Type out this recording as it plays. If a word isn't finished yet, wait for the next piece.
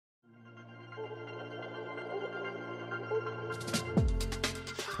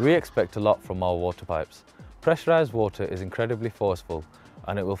We expect a lot from our water pipes. Pressurised water is incredibly forceful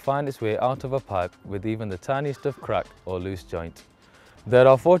and it will find its way out of a pipe with even the tiniest of crack or loose joint. There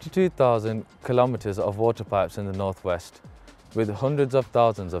are 42,000 kilometres of water pipes in the northwest, with hundreds of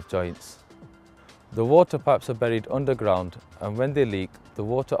thousands of joints. The water pipes are buried underground, and when they leak, the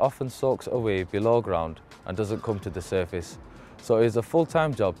water often soaks away below ground and doesn't come to the surface, so it is a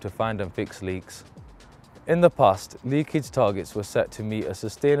full-time job to find and fix leaks. In the past, leakage targets were set to meet a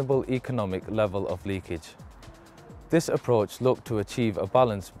sustainable economic level of leakage. This approach looked to achieve a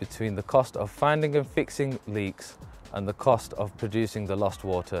balance between the cost of finding and fixing leaks and the cost of producing the lost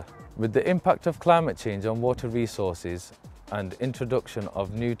water. With the impact of climate change on water resources and introduction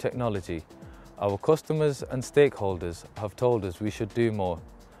of new technology, our customers and stakeholders have told us we should do more,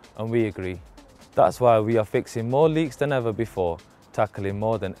 and we agree. That's why we are fixing more leaks than ever before, tackling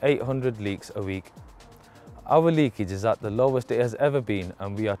more than 800 leaks a week. Our leakage is at the lowest it has ever been,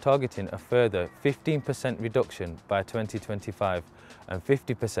 and we are targeting a further 15% reduction by 2025 and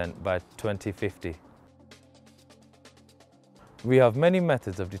 50% by 2050. We have many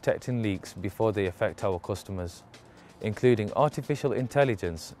methods of detecting leaks before they affect our customers, including artificial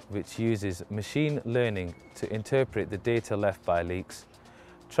intelligence, which uses machine learning to interpret the data left by leaks,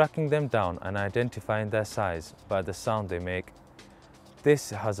 tracking them down and identifying their size by the sound they make.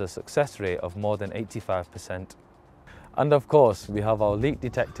 This has a success rate of more than 85%. And of course, we have our leak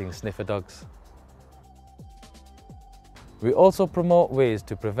detecting sniffer dogs. We also promote ways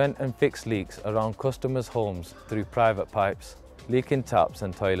to prevent and fix leaks around customers' homes through private pipes, leaking taps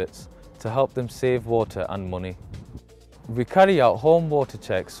and toilets to help them save water and money. We carry out home water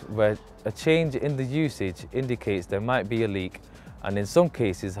checks where a change in the usage indicates there might be a leak, and in some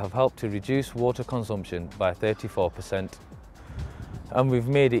cases have helped to reduce water consumption by 34%. And we've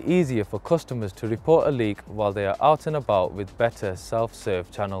made it easier for customers to report a leak while they are out and about with better self-serve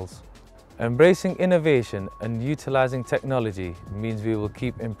channels. Embracing innovation and utilising technology means we will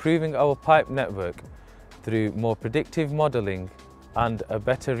keep improving our pipe network through more predictive modelling and a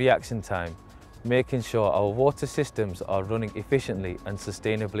better reaction time, making sure our water systems are running efficiently and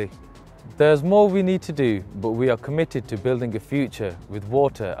sustainably. There's more we need to do, but we are committed to building a future with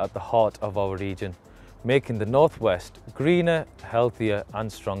water at the heart of our region, making the Northwest greener, healthier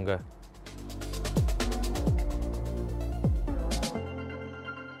and stronger.